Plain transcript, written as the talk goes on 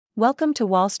Welcome to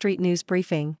Wall Street News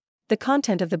Briefing. The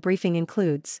content of the briefing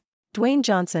includes: Dwayne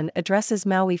Johnson addresses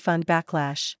Maui Fund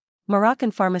backlash,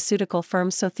 Moroccan pharmaceutical firm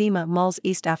Sothema mulls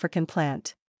East African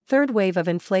plant, third wave of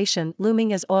inflation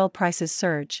looming as oil prices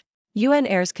surge, UN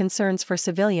airs concerns for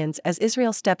civilians as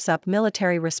Israel steps up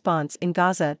military response in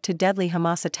Gaza to deadly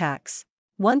Hamas attacks,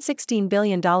 $116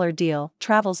 billion deal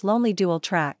travels lonely dual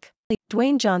track.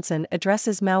 Dwayne Johnson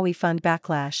addresses Maui Fund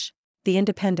backlash. The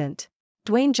Independent.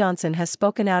 Dwayne Johnson has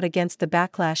spoken out against the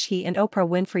backlash he and Oprah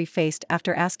Winfrey faced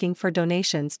after asking for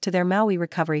donations to their Maui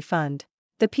Recovery Fund.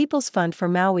 The People's Fund for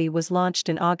Maui was launched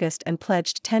in August and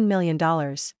pledged $10 million.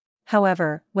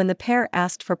 However, when the pair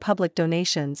asked for public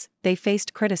donations, they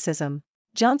faced criticism.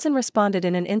 Johnson responded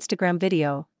in an Instagram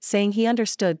video, saying he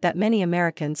understood that many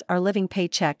Americans are living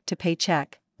paycheck to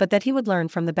paycheck, but that he would learn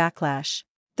from the backlash.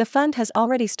 The fund has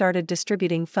already started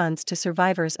distributing funds to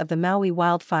survivors of the Maui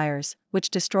wildfires, which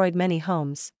destroyed many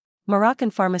homes.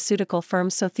 Moroccan pharmaceutical firm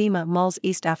Sothema mulls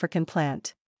East African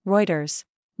plant. Reuters.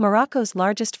 Morocco's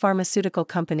largest pharmaceutical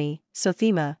company,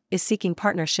 Sothema, is seeking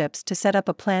partnerships to set up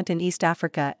a plant in East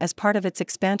Africa as part of its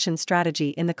expansion strategy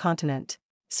in the continent.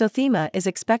 Sothema is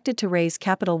expected to raise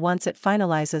capital once it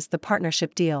finalizes the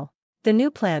partnership deal. The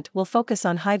new plant will focus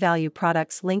on high-value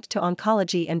products linked to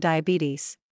oncology and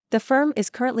diabetes. The firm is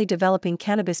currently developing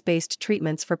cannabis-based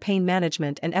treatments for pain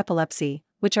management and epilepsy,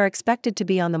 which are expected to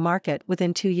be on the market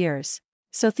within 2 years.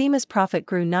 Sothema's profit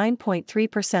grew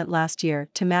 9.3% last year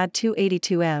to MAD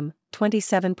 282M,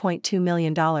 $27.2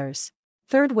 million.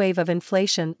 Third wave of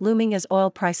inflation looming as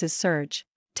oil prices surge.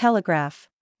 Telegraph.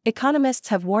 Economists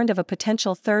have warned of a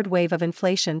potential third wave of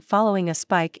inflation following a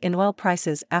spike in oil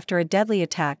prices after a deadly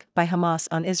attack by Hamas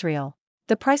on Israel.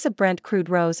 The price of Brent crude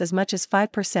rose as much as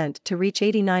 5% to reach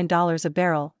 $89 a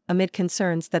barrel, amid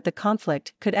concerns that the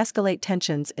conflict could escalate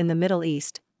tensions in the Middle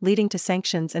East, leading to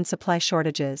sanctions and supply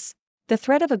shortages. The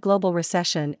threat of a global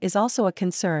recession is also a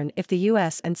concern if the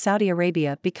US and Saudi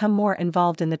Arabia become more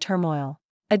involved in the turmoil.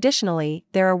 Additionally,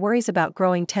 there are worries about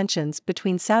growing tensions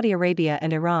between Saudi Arabia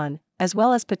and Iran, as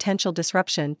well as potential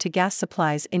disruption to gas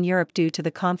supplies in Europe due to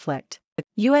the conflict.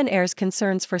 UN airs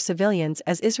concerns for civilians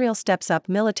as Israel steps up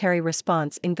military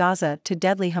response in Gaza to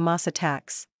deadly Hamas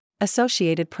attacks.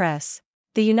 Associated Press.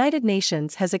 The United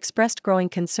Nations has expressed growing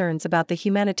concerns about the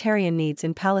humanitarian needs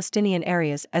in Palestinian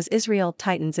areas as Israel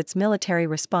tightens its military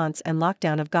response and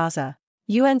lockdown of Gaza.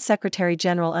 UN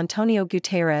Secretary-General Antonio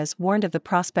Guterres warned of the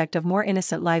prospect of more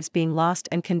innocent lives being lost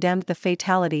and condemned the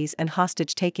fatalities and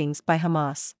hostage-takings by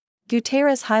Hamas.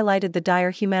 Guterres highlighted the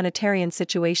dire humanitarian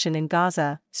situation in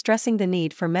Gaza, stressing the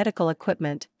need for medical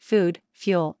equipment, food,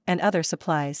 fuel, and other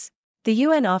supplies. The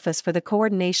UN Office for the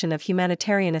Coordination of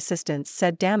Humanitarian Assistance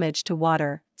said damage to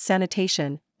water,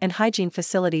 sanitation, and hygiene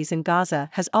facilities in Gaza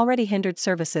has already hindered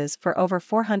services for over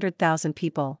 400,000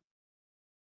 people.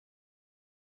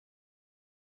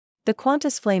 The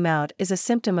Qantas flameout is a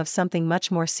symptom of something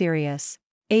much more serious.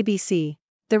 ABC.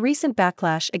 The recent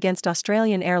backlash against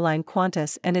Australian airline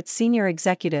Qantas and its senior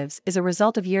executives is a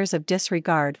result of years of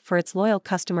disregard for its loyal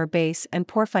customer base and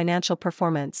poor financial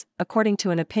performance, according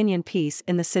to an opinion piece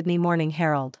in the Sydney Morning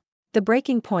Herald. The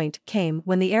breaking point came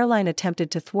when the airline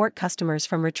attempted to thwart customers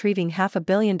from retrieving $500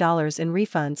 million in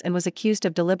refunds and was accused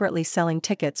of deliberately selling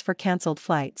tickets for cancelled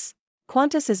flights.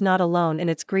 Qantas is not alone in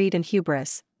its greed and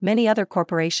hubris. Many other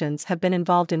corporations have been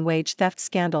involved in wage theft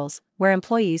scandals, where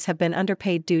employees have been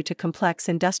underpaid due to complex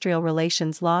industrial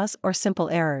relations laws or simple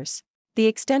errors. The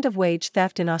extent of wage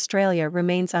theft in Australia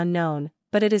remains unknown,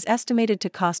 but it is estimated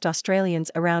to cost Australians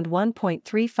around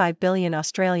 1.35 billion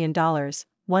Australian dollars,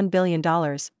 $1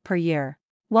 billion, per year.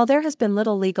 While there has been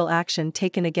little legal action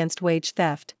taken against wage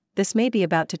theft, this may be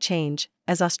about to change,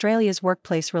 as Australia's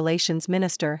Workplace Relations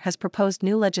Minister has proposed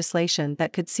new legislation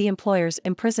that could see employers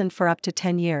imprisoned for up to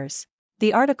 10 years.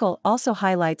 The article also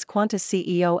highlights Qantas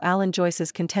CEO Alan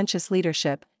Joyce's contentious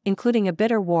leadership, including a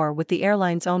bitter war with the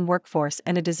airline's own workforce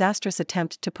and a disastrous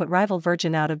attempt to put rival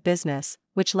Virgin out of business,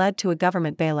 which led to a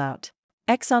government bailout.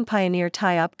 Exxon Pioneer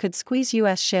tie-up could squeeze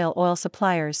U.S. shale oil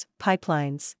suppliers,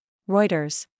 pipelines.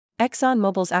 Reuters.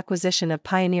 ExxonMobil's acquisition of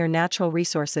Pioneer Natural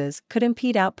Resources could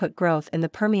impede output growth in the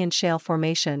Permian Shale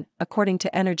formation, according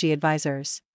to energy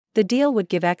advisors. The deal would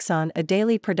give Exxon a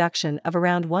daily production of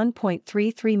around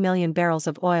 1.33 million barrels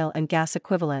of oil and gas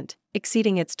equivalent,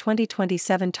 exceeding its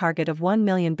 2027 target of 1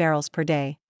 million barrels per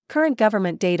day. Current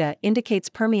government data indicates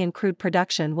Permian crude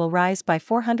production will rise by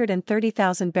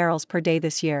 430,000 barrels per day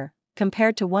this year,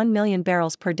 compared to 1 million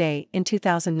barrels per day in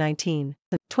 2019.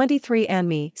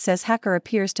 23andMe says hacker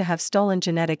appears to have stolen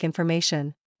genetic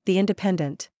information. The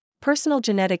Independent. Personal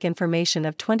genetic information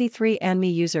of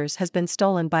 23andMe users has been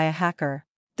stolen by a hacker.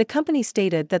 The company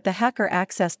stated that the hacker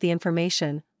accessed the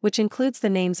information, which includes the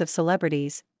names of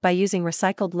celebrities, by using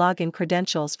recycled login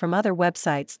credentials from other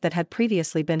websites that had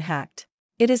previously been hacked.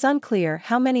 It is unclear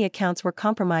how many accounts were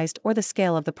compromised or the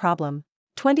scale of the problem.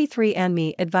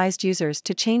 23andMe advised users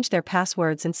to change their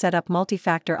passwords and set up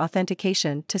multi-factor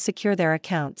authentication to secure their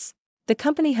accounts. The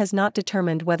company has not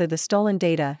determined whether the stolen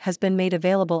data has been made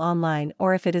available online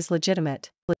or if it is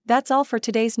legitimate. That's all for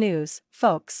today's news,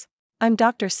 folks. I'm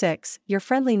Dr. Six, your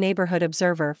friendly neighborhood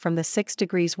observer from the 6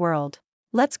 Degrees world.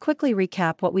 Let's quickly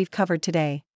recap what we've covered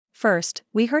today. First,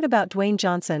 we heard about Dwayne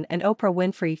Johnson and Oprah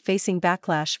Winfrey facing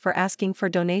backlash for asking for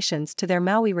donations to their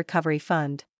Maui Recovery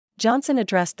Fund. Johnson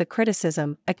addressed the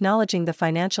criticism, acknowledging the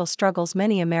financial struggles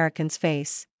many Americans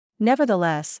face.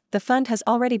 Nevertheless, the fund has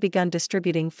already begun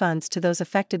distributing funds to those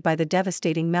affected by the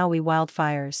devastating Maui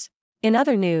wildfires. In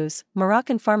other news,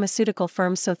 Moroccan pharmaceutical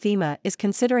firm Sothema is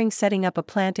considering setting up a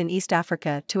plant in East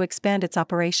Africa to expand its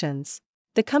operations.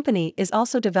 The company is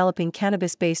also developing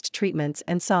cannabis-based treatments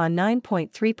and saw a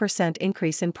 9.3%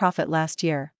 increase in profit last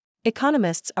year.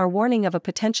 Economists are warning of a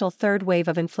potential third wave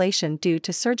of inflation due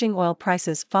to surging oil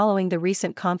prices following the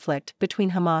recent conflict between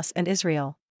Hamas and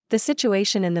Israel. The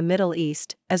situation in the Middle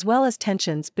East, as well as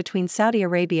tensions between Saudi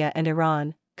Arabia and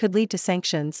Iran, could lead to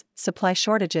sanctions, supply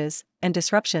shortages, and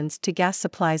disruptions to gas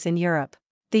supplies in Europe.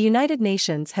 The United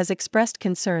Nations has expressed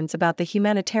concerns about the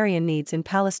humanitarian needs in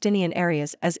Palestinian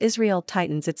areas as Israel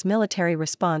tightens its military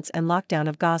response and lockdown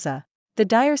of Gaza. The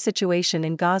dire situation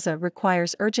in Gaza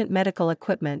requires urgent medical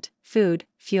equipment, food,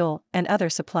 fuel, and other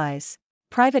supplies.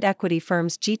 Private equity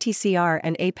firms GTCR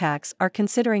and Apax are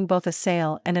considering both a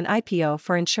sale and an IPO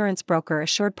for insurance broker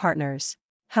Assured Partners.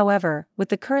 However, with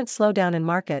the current slowdown in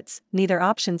markets, neither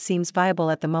option seems viable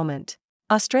at the moment.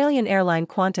 Australian airline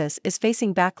Qantas is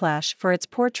facing backlash for its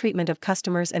poor treatment of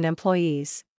customers and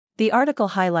employees. The article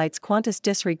highlights Qantas'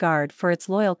 disregard for its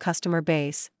loyal customer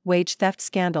base, wage theft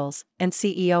scandals, and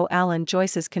CEO Alan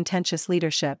Joyce's contentious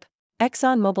leadership.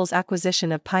 ExxonMobil's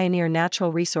acquisition of Pioneer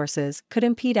Natural Resources could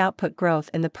impede output growth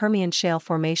in the Permian Shale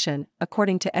formation,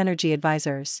 according to energy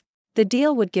advisors. The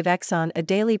deal would give Exxon a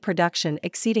daily production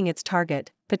exceeding its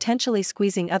target, potentially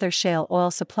squeezing other shale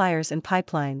oil suppliers and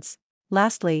pipelines.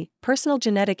 Lastly, personal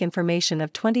genetic information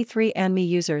of 23andMe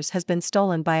users has been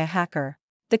stolen by a hacker.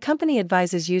 The company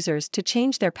advises users to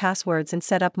change their passwords and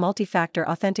set up multi-factor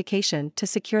authentication to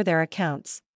secure their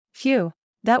accounts. Phew,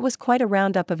 that was quite a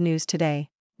roundup of news today.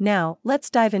 Now, let's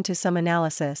dive into some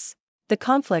analysis. The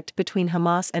conflict between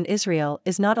Hamas and Israel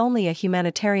is not only a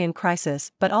humanitarian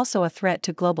crisis but also a threat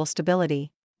to global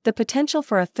stability. The potential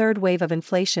for a third wave of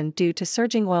inflation due to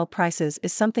surging oil prices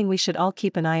is something we should all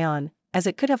keep an eye on, as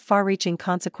it could have far-reaching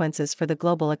consequences for the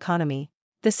global economy.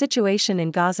 The situation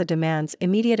in Gaza demands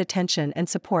immediate attention and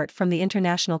support from the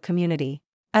international community.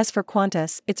 As for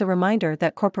Qantas, it's a reminder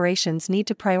that corporations need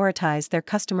to prioritize their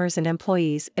customers and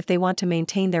employees if they want to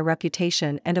maintain their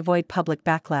reputation and avoid public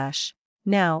backlash.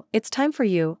 Now, it's time for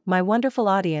you, my wonderful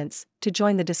audience, to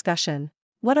join the discussion.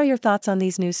 What are your thoughts on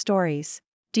these news stories?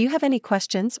 Do you have any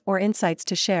questions or insights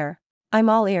to share? I'm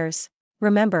all ears.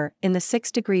 Remember, in the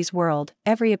 6 Degrees world,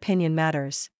 every opinion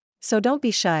matters. So don't be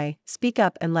shy, speak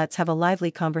up and let's have a lively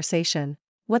conversation.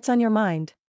 What's on your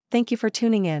mind? Thank you for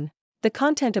tuning in. The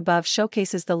content above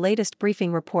showcases the latest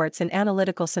briefing reports and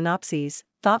analytical synopses,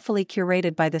 thoughtfully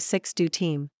curated by the 6Do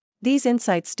team. These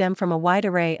insights stem from a wide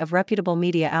array of reputable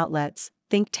media outlets,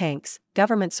 think tanks,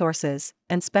 government sources,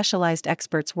 and specialized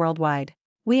experts worldwide.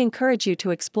 We encourage you to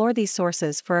explore these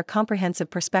sources for a comprehensive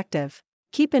perspective.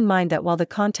 Keep in mind that while the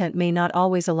content may not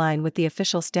always align with the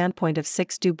official standpoint of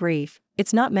 6Do Brief,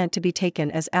 it's not meant to be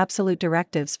taken as absolute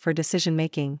directives for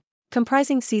decision-making.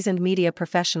 Comprising seasoned media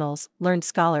professionals, learned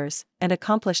scholars, and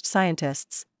accomplished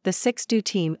scientists, the 6Do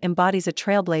team embodies a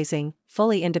trailblazing,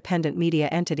 fully independent media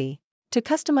entity. To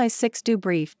customize 6Do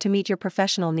Brief to meet your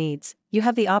professional needs, you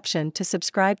have the option to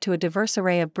subscribe to a diverse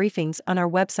array of briefings on our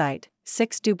website,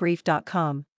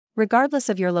 6dobrief.com. Regardless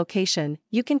of your location,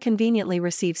 you can conveniently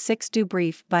receive 6Do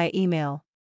Brief via email.